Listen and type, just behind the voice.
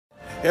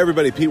Hey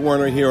everybody, Pete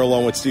Warner here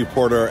along with Steve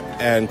Porter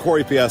and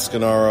Corey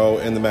Fiasconaro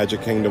in the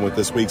Magic Kingdom with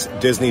this week's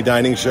Disney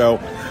Dining Show.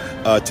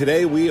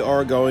 Today we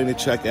are going to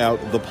check out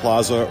the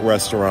Plaza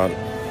restaurant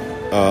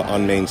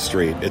on Main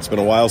Street. It's been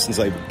a while since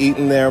I've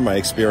eaten there. My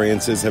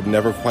experiences have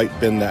never quite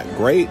been that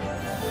great,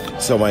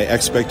 so my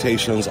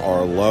expectations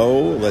are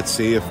low. Let's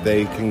see if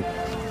they can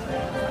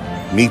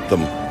meet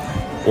them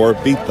or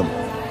beat them.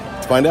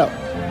 Let's find out.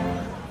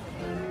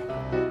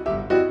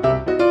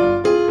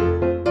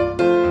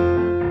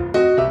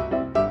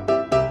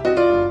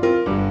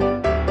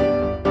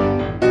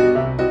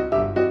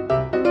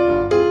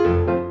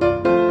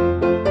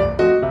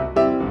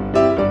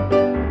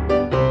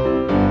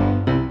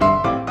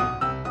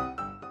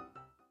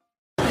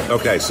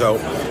 Okay, so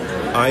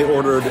I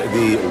ordered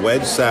the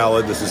wedge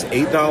salad. This is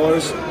 $8.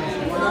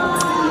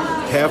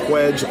 Half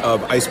wedge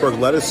of iceberg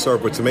lettuce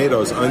served with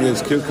tomatoes,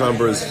 onions,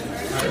 cucumbers,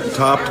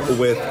 topped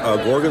with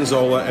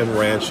gorgonzola and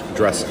ranch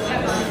dressing.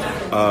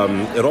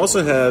 It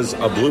also has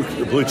a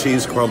blue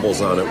cheese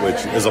crumbles on it,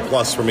 which is a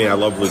plus for me. I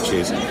love blue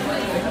cheese. And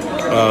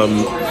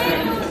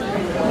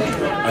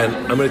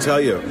I'm going to tell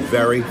you,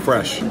 very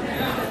fresh.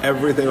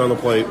 Everything on the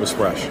plate was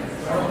fresh.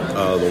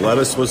 The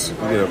lettuce was,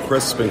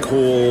 crisp and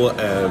cool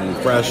and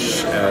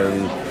fresh,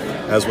 and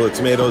as with the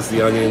tomatoes,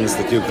 the onions,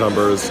 the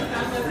cucumbers,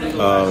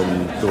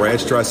 the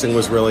ranch dressing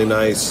was really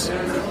nice.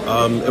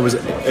 It was,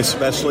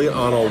 especially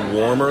on a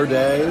warmer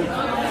day,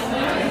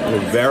 a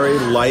very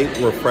light,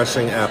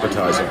 refreshing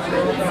appetizer,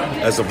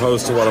 as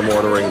opposed to what I'm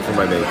ordering for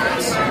my main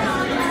course.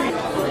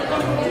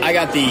 I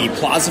got the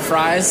Plaza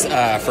fries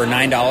for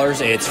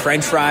 $9. It's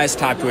French fries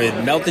topped with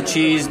melted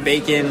cheese,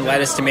 bacon,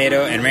 lettuce,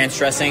 tomato, and ranch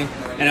dressing.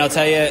 And I'll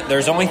tell you,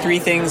 there's only 3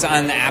 things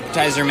on the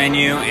appetizer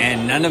menu,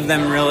 and none of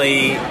them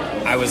really,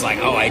 I was like,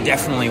 oh, I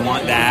definitely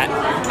want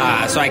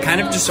that. So I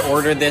kind of just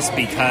ordered this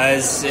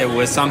because it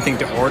was something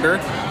to order.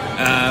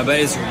 But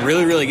it's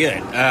really, really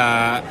good.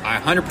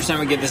 I 100%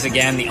 would get this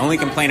again. The only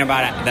complaint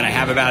about it that I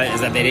have about it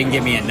is that they didn't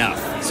give me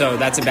enough. So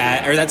that's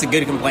a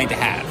good complaint to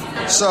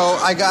have. So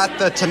I got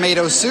the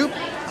tomato soup.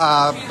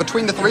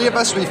 Between the 3 of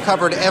us, we've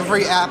covered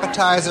every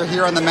appetizer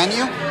here on the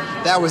menu.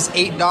 That was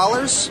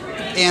 $8.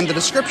 And the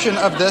description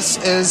of this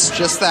is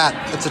just that.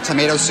 It's a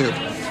tomato soup.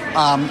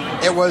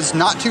 It was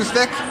not too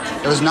thick.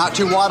 It was not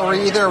too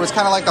watery either. It was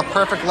kind of like the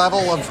perfect level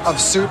of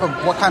soup, of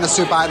what kind of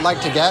soup I'd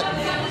like to get.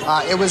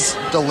 It was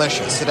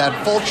delicious. It had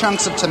full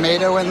chunks of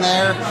tomato in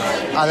there.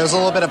 There was a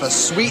little bit of a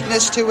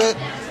sweetness to it.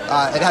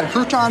 It had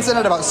croutons in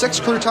it, about 6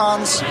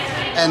 croutons,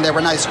 and they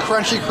were nice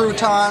crunchy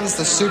croutons.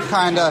 The soup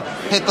kind of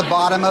hit the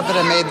bottom of it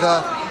and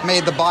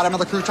made the bottom of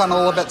the crouton a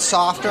little bit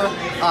softer.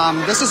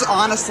 This is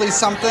honestly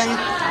something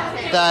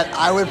that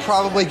I would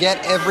probably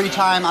get every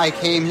time I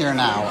came here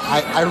now.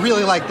 I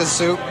really like this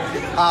soup.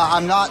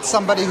 I'm not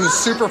somebody who's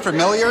super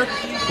familiar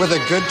with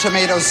a good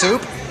tomato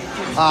soup,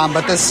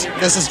 but this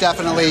is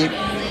definitely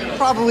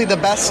probably the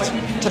best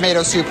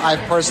tomato soup I've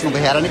personally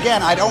had. And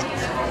again, I don't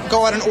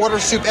go out and order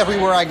soup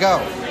everywhere I go,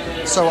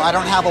 so I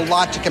don't have a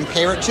lot to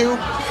compare it to.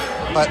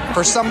 But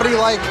for somebody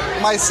like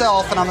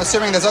myself, and I'm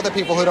assuming there's other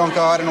people who don't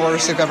go out and order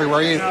soup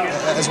everywhere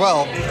as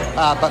well,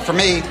 but for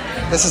me,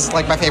 this is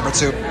like my favorite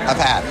soup I've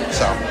had,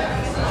 so.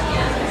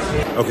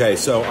 Okay,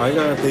 so I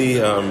got the,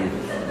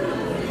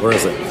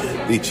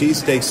 the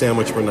cheesesteak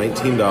sandwich for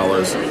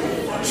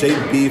 $19.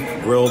 Shaved beef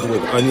grilled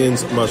with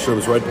onions,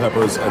 mushrooms, red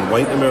peppers, and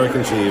white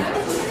American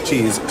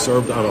cheese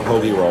served on a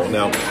hoagie roll.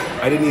 Now,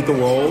 I didn't eat the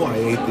roll, I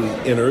ate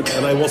the innards,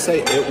 and I will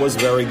say it was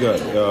very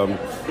good.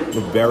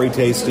 Very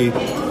tasty,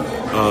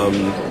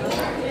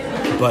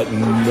 but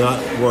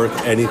not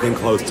worth anything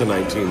close to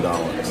 $19.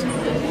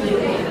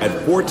 At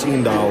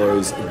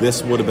 $14,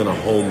 this would have been a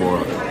home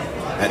run.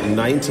 At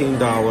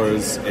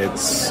 $19,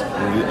 it's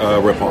a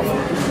ripoff.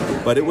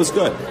 But it was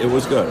good. It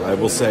was good. I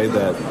will say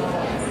that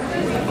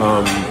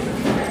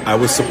I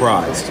was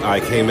surprised. I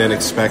came in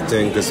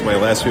expecting, because my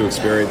last few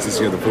experiences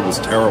here, the food was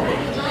terrible.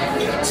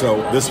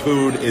 So this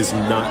food is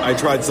not... I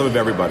tried some of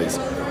everybody's.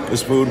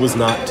 This food was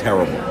not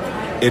terrible.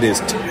 It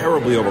is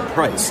terribly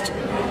overpriced,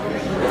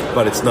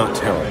 but it's not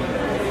terrible.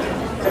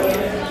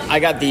 I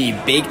got the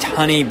baked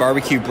honey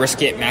barbecue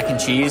brisket mac and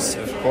cheese.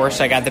 Of course,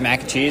 I got the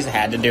mac and cheese. I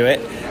had to do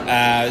it.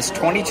 It's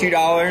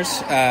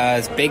 $22.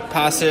 It's baked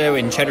pasta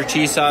and cheddar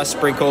cheese sauce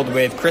sprinkled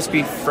with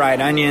crispy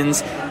fried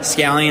onions,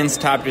 scallions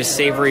topped with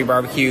savory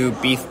barbecue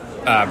beef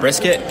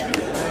brisket.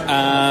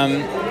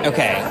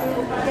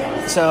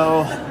 Okay,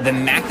 so the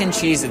mac and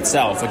cheese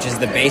itself, which is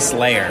the base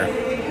layer,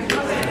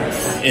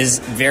 is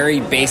very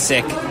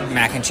basic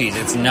mac and cheese.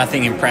 It's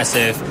nothing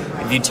impressive.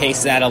 If you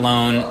taste that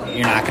alone,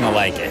 you're not going to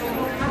like it.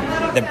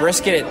 The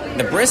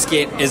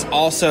brisket is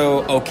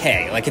also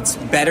okay. Like, it's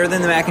better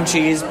than the mac and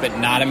cheese, but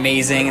not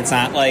amazing. It's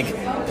not like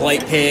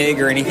Polite Pig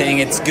or anything.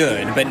 It's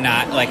good, but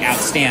not like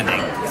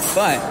outstanding.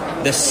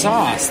 But the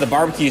sauce, the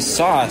barbecue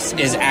sauce,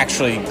 is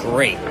actually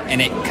great,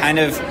 and it kind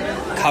of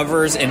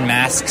covers and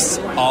masks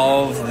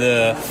all of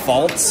the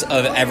faults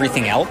of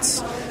everything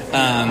else.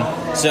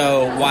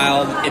 So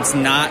while it's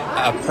not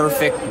a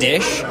perfect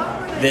dish,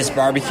 this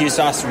barbecue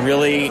sauce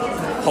really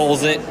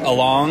pulls it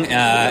along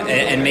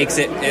and makes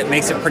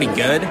it pretty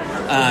good.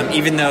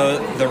 even though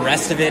the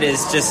rest of it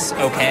is just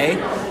okay.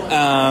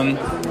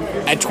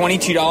 At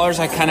 $22,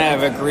 I kind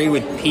of agree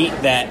with Pete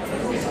that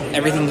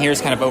everything here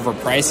is kind of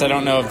overpriced. I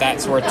don't know if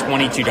that's worth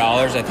 $22.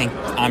 I think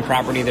on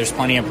property there's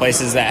plenty of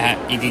places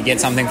that you could get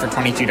something for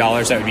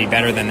 $22 that would be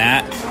better than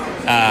that.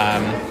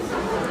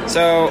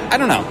 So, I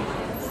don't know.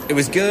 It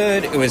was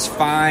good. It was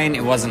fine.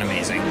 It wasn't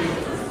amazing.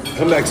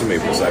 Come back to me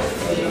for a second.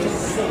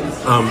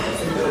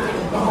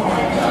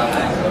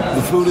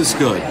 The food is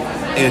good.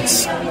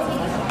 It's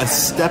a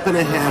step and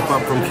a half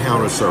up from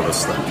counter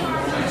service stuff.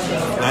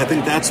 I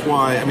think that's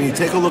why, I mean, you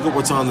take a look at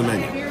what's on the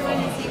menu.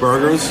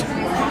 Burgers,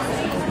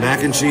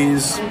 mac and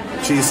cheese,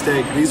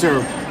 cheesesteak. These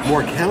are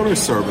more counter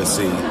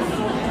servicey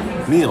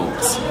meals.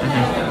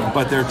 Mm-hmm.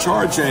 But they're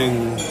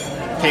charging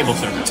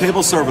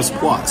Table service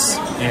plus.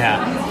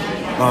 Yeah.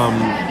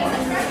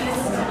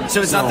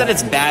 So it's not that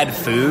it's bad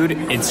food,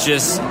 it's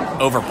just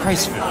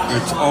overpriced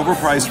food. It's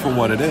overpriced for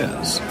what it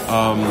is.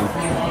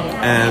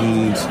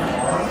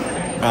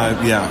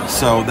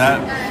 So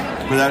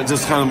that's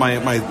just kind of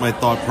my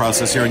thought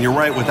process here. And you're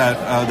right with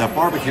that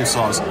barbecue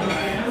sauce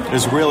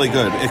is really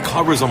good. It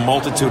covers a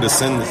multitude of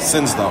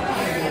sins though.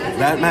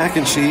 That mac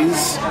and cheese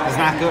is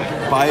not good.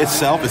 By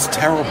itself is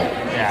terrible.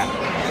 Yeah.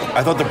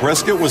 I thought the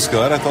brisket was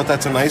good. I thought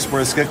that's a nice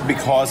brisket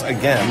because,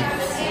 again,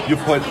 you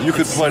could put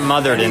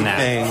smothered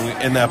anything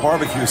in that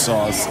barbecue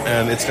sauce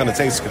and it's going to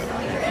taste good.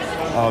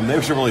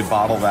 They should really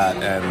bottle that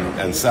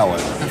and sell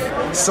it.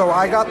 So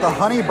I got the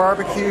honey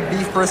barbecued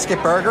beef brisket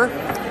burger.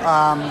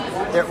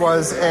 It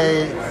was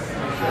a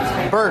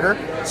burger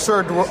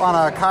served on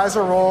a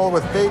Kaiser roll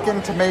with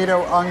bacon,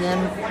 tomato, onion,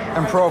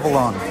 and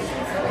provolone.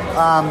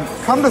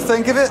 Come to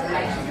think of it,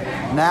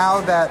 now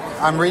that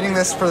I'm reading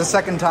this for the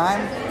second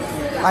time,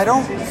 I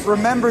don't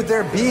remember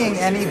there being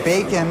any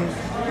bacon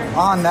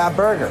on that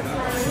burger.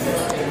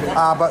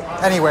 But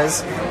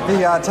anyways,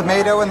 the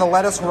tomato and the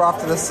lettuce were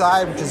off to the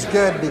side, which is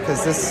good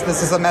because this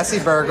is a messy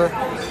burger.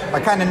 I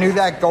kind of knew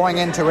that going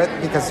into it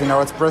because,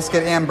 it's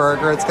brisket and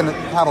burger. It's going to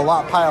have a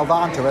lot piled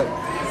onto it.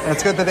 And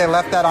it's good that they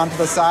left that onto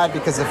the side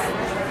because if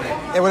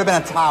it would have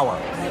been a tower.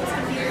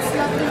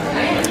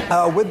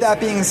 With that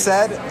being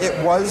said, it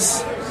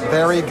was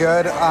very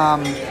good.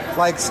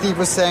 Like Steve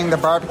was saying, the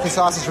barbecue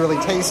sauce is really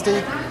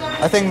tasty.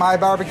 I think my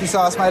barbecue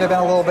sauce might have been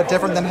a little bit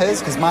different than his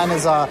because mine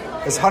is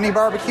honey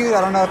barbecued. I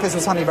don't know if his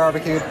was honey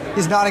barbecued.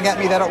 He's nodding at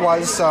me that it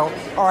was. So,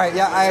 all right,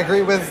 yeah, I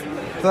agree with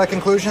the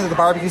conclusion that the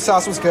barbecue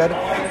sauce was good.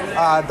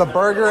 The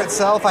burger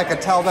itself, I could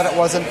tell that it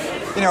wasn't,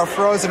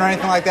 frozen or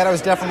anything like that. It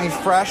was definitely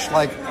fresh.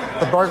 Like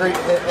the burger,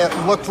 it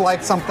looked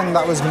like something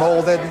that was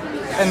molded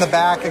in the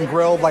back and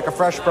grilled like a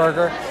fresh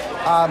burger.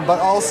 But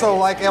also,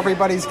 like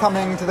everybody's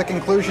coming to the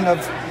conclusion of,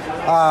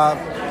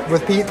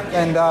 with Pete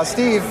and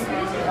Steve,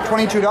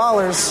 $22,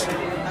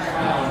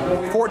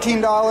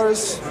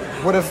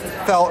 $14 would have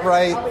felt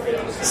right.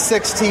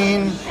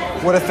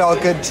 $16 would have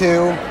felt good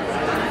too.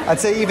 I'd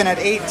say even at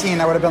 $18,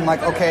 I would have been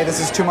like, okay, this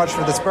is too much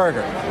for this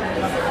burger.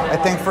 I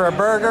think for a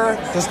burger,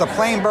 just a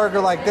plain burger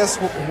like this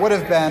would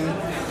have been,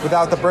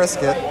 without the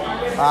brisket,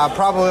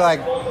 probably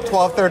like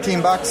 $12,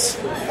 $13.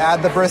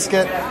 Add the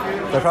brisket,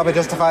 that probably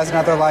justifies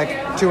another like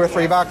 $2 or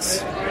 $3.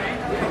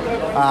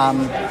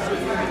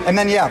 And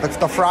then,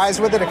 the fries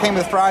with it. It came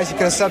with fries. You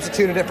could have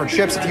substituted it for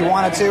chips if you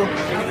wanted to.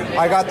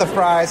 I got the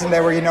fries, and they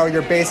were,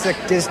 your basic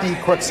Disney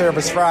quick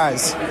service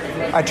fries.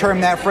 I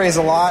term that phrase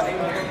a lot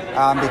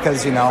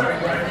because,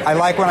 I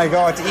like when I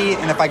go out to eat,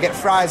 and if I get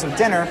fries with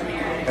dinner,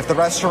 if the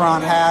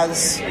restaurant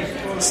has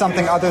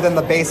something other than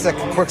the basic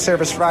quick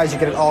service fries you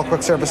get at all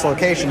quick service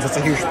locations, it's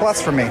a huge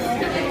plus for me.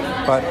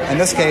 But in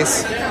this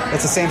case,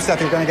 it's the same stuff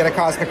you're going to get at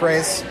Cosmic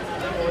Race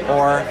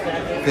or,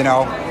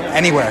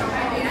 anywhere.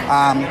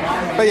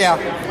 But yeah,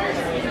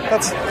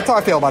 that's how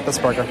I feel about this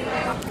burger.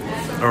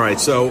 All right,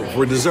 so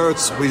for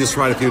desserts, we just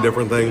tried a few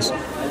different things.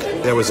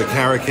 There was a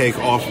carrot cake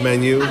off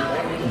menu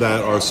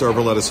that our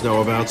server let us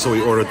know about, so we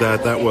ordered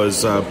that. That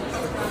was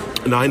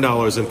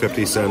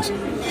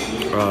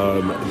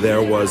 $9.50.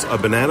 There was a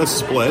banana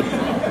split,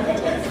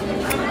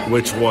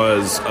 which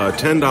was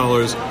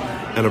 $10,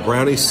 and a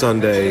brownie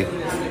sundae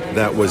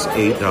that was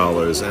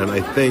 $8. And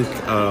I think,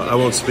 I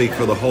won't speak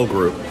for the whole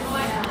group,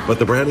 but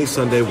the brownie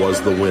sundae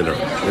was the winner.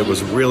 It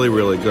was really,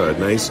 really good.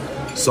 Nice,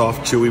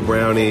 soft, chewy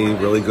brownie,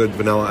 really good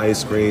vanilla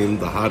ice cream,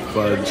 the hot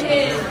fudge,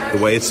 the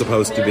way it's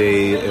supposed to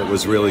be. It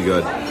was really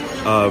good.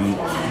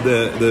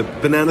 The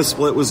banana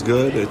split was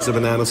good. It's a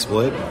banana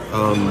split.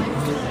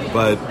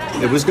 But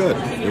it was good.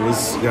 It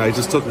was, I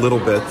just took little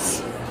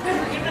bits.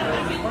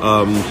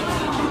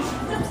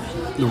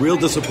 The real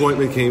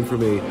disappointment came for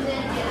me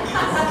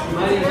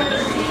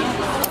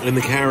in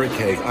the carrot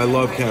cake. I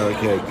love carrot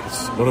cake.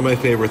 It's one of my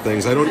favorite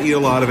things. I don't eat a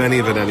lot of any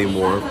of it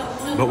anymore,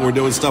 but when we're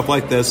doing stuff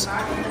like this,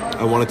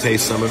 I want to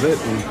taste some of it.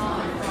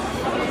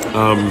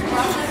 And,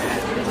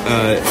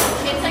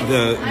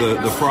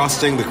 the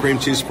frosting, the cream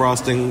cheese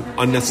frosting,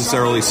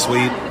 unnecessarily sweet,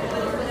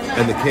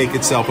 and the cake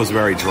itself was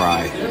very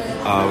dry.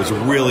 It was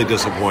really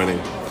disappointing.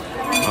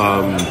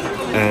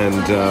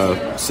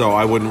 So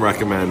I wouldn't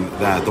recommend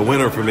that. The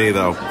winner for me,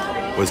 though,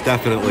 was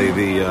definitely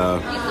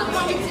the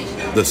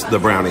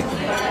brownie.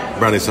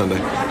 brownie sundae.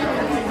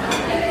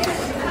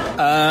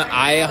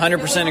 I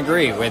 100%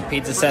 agree with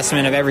Pete's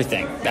assessment of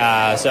everything.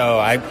 So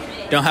I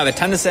don't have a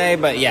ton to say,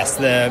 but yes,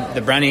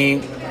 the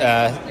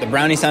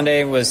brownie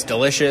sundae was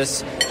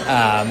delicious.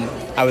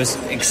 I was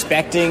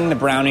expecting the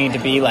brownie to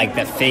be like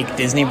the fake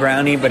Disney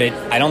brownie, but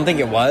I don't think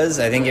it was.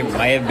 I think it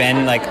might have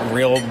been like a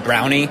real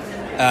brownie.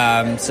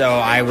 So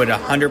I would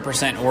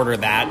 100% order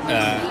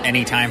that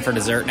anytime for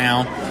dessert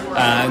now.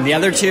 The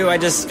other two, I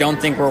just don't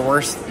think were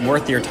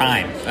worth your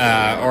time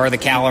or the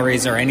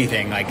calories or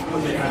anything. Like,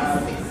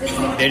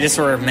 they just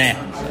were meh.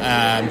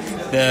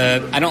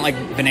 I don't like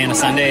banana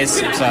sundaes,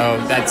 so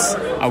that's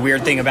a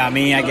weird thing about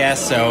me, I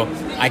guess. So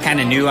I kind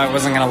of knew I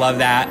wasn't going to love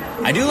that.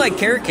 I do like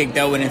carrot cake,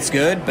 though, when it's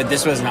good, but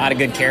this was not a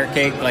good carrot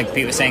cake. Like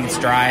Pete was saying, it's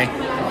dry.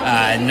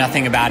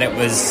 Nothing about it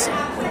was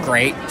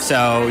great.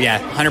 So, yeah,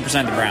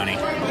 100% the brownie.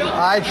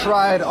 I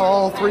tried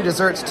all 3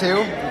 desserts,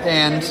 too,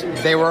 and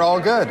they were all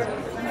good.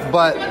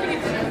 But,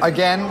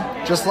 again,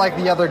 just like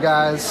the other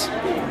guys,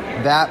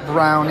 that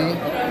brownie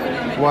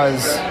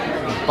was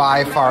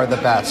by far the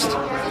best.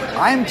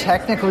 I'm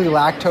technically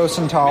lactose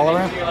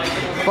intolerant,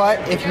 but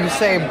if you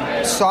say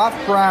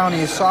soft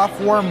brownie, soft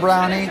warm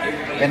brownie,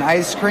 and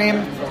ice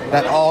cream,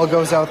 that all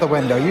goes out the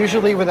window.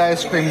 Usually with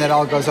ice cream, that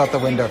all goes out the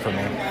window for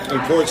me.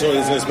 Unfortunately,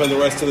 he's going to spend the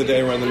rest of the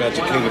day around the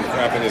Magic Kingdom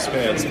crapping his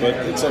pants, but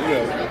it's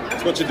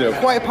what you do.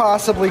 Quite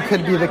possibly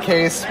could be the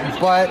case,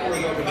 but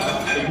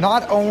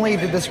not only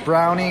did this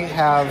brownie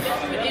have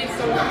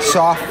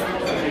soft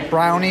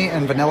brownie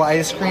and vanilla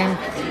ice cream,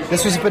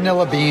 this was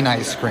vanilla bean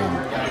ice cream.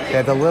 They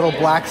had the little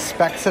black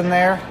specks in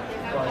there.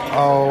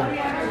 Oh,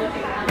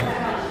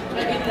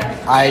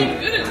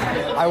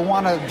 I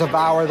want to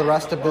devour the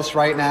rest of this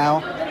right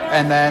now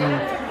and then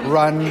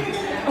run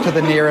to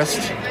the nearest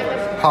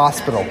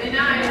hospital.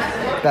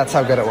 That's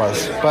how good it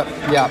was. But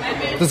yeah,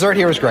 dessert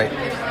here was great.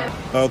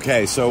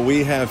 Okay, so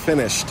we have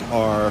finished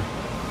our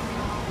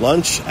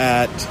lunch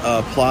at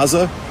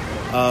Plaza.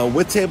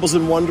 With Tables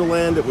in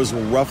Wonderland, it was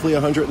roughly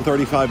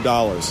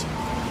 $135.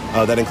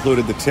 That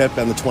included the tip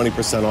and the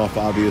 20% off,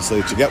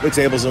 obviously, that you get with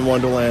Tables in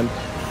Wonderland.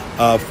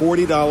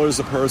 $40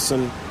 a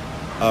person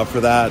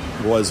for that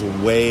was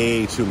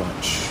way too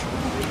much.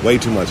 Way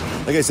too much.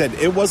 Like I said,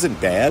 it wasn't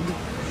bad.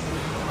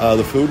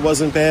 The food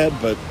wasn't bad,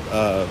 but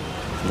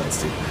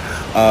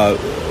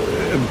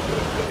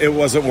it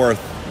wasn't worth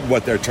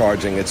what they're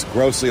charging. It's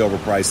grossly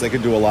overpriced. They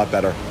could do a lot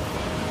better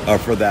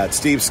for that.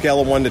 Steve,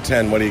 scale of 1 to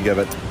 10, what do you give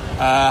it?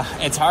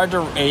 It's hard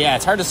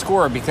to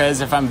score, because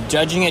if I'm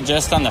judging it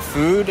just on the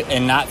food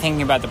and not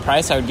thinking about the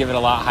price, I would give it a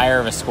lot higher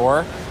of a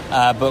score.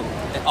 But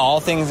all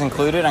things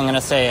included, I'm going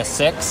to say a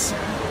 6.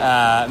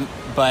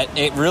 But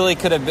it really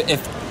could have been,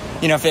 if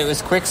it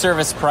was quick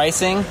service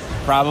pricing,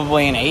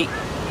 probably an 8.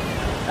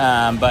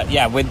 But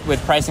yeah,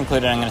 with price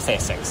included, I'm going to say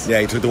a 6. Yeah,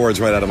 you took the words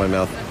right out of my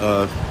mouth.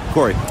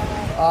 Corey?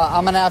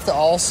 I'm going to have to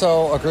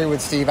also agree with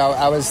Steve.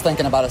 I was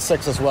thinking about a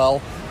 6 as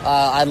well.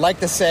 I'd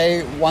like to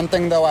say one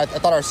thing, though. I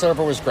thought our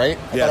server was great.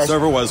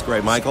 Server was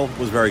great. Michael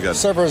was very good.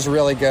 Server was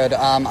really good.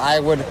 I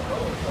would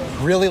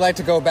really like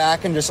to go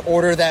back and just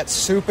order that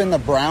soup and the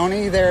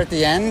brownie there at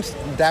the end.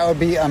 That would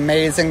be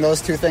amazing.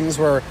 Those 2 things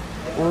were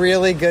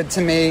really good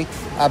to me.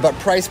 But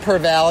price per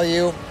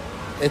value,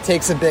 it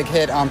takes a big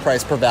hit on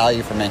price per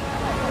value for me.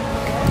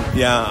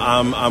 Yeah,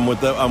 I'm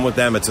with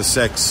them. It's a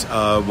 6.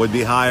 Would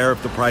be higher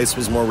if the price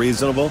was more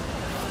reasonable,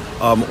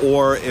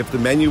 or if the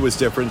menu was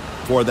different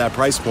for that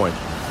price point.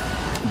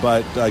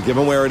 But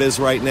given where it is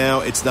right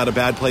now, it's not a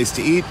bad place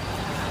to eat.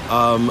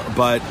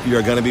 But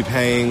you're going to be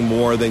paying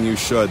more than you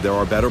should. There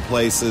are better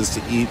places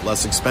to eat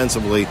less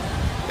expensively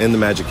in the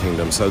Magic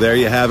Kingdom. So there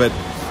you have it.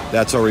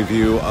 That's our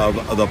review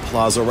of the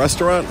Plaza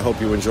restaurant.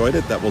 Hope you enjoyed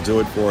it. That will do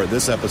it for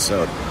this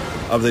episode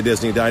of the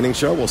Disney Dining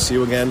Show. We'll see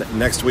you again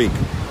next week.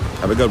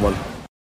 Have a good one.